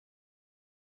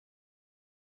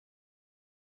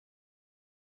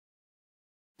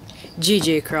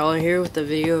GJ Crawler here with a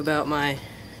video about my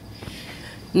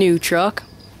new truck.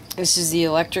 This is the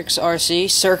Electrixrc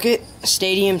Circuit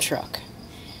Stadium Truck.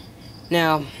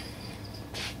 Now,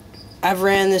 I've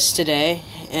ran this today,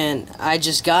 and I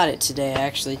just got it today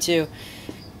actually too,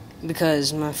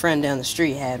 because my friend down the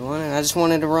street had one, and I just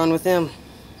wanted to run with him.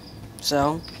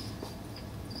 So,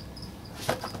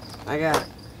 I got it.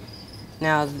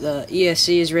 Now, the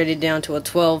ESC is rated down to a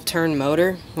 12-turn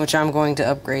motor, which I'm going to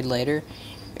upgrade later.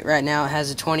 Right now it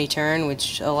has a 20-turn,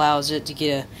 which allows it to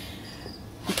get a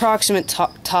approximate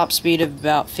top speed of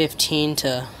about 15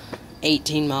 to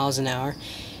 18 miles an hour.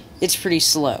 It's pretty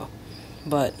slow,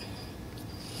 but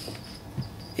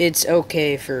it's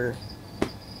okay for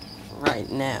right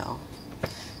now,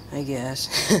 I guess.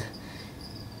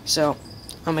 So,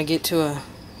 I'm going to get to a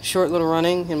short little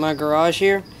running in my garage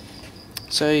here,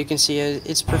 so you can see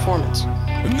its performance.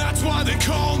 And that's why they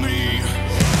call me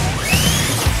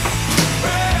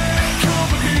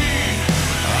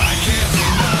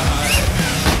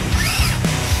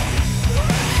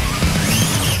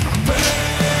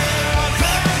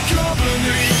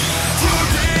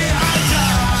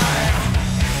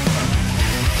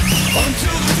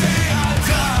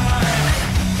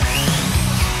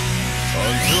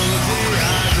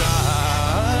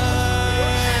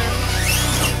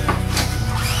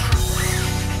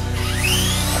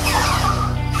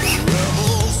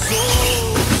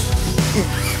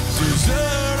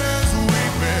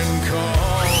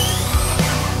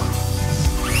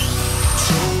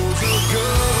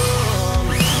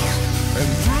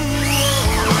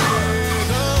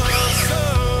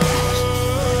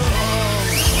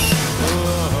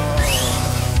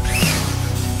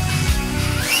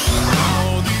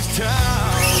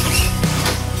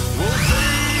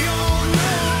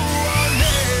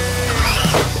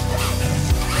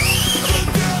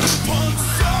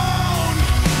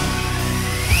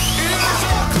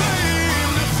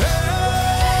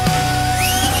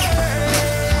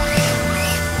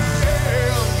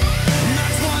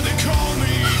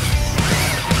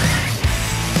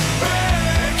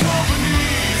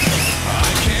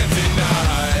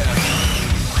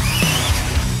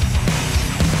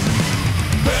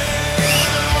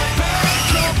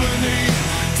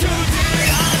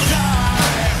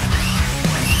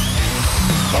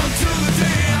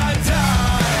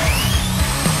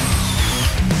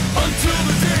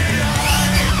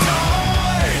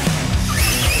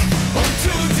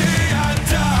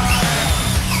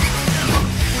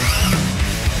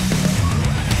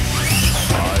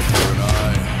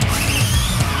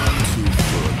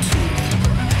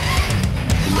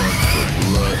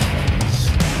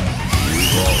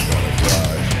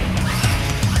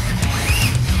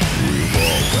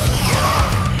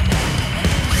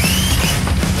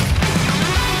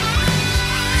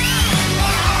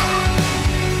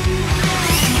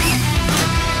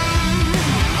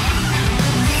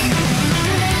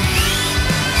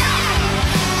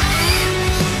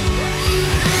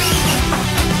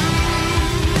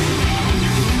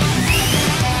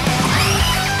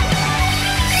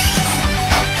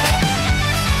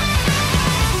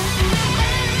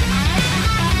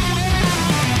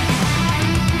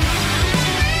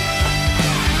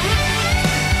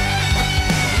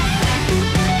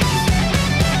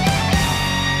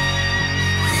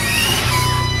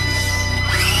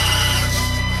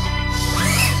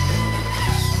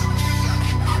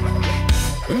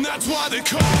and that's why they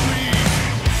call me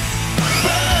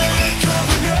bad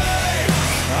company.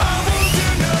 I won't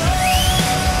deny.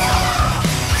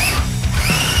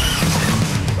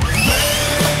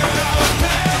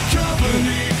 Bad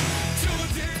company.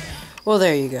 Well,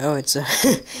 there you go. It's a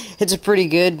it's a pretty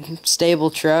good, stable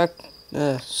truck,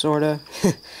 sorta.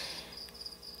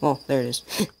 Well, there it is.